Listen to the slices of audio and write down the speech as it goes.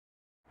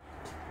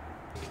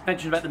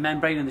mentioned about the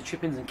membrane and the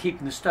chippings and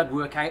keeping the stud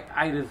work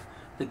out of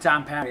the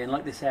damp area, and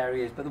like this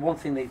area is. But the one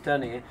thing they've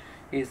done here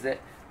is that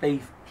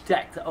they've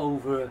decked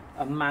over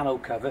a manhole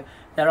cover.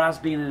 There has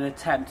been an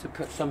attempt to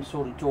put some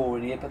sort of door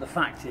in here, but the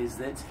fact is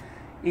that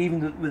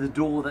even with the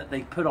door that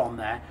they put on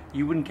there,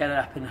 you wouldn't get it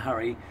up in a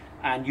hurry,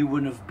 and you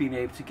wouldn't have been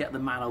able to get the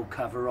manhole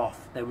cover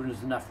off. There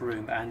wasn't enough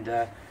room, and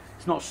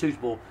it's not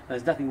suitable.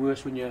 There's nothing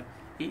worse when you're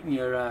eating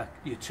your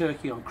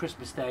turkey on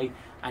Christmas Day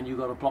and you've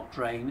got a blocked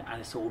drain and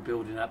it's all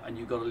building up and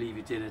you've got to leave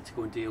your dinner to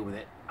go and deal with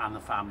it, and the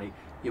family,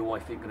 your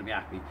wife ain't going to be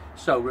happy.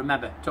 So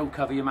remember, don't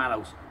cover your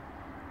manholes.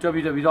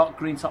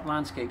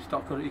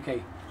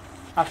 www.greentoplandscapes.co.uk.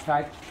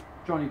 Hashtag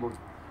Johnny Boy.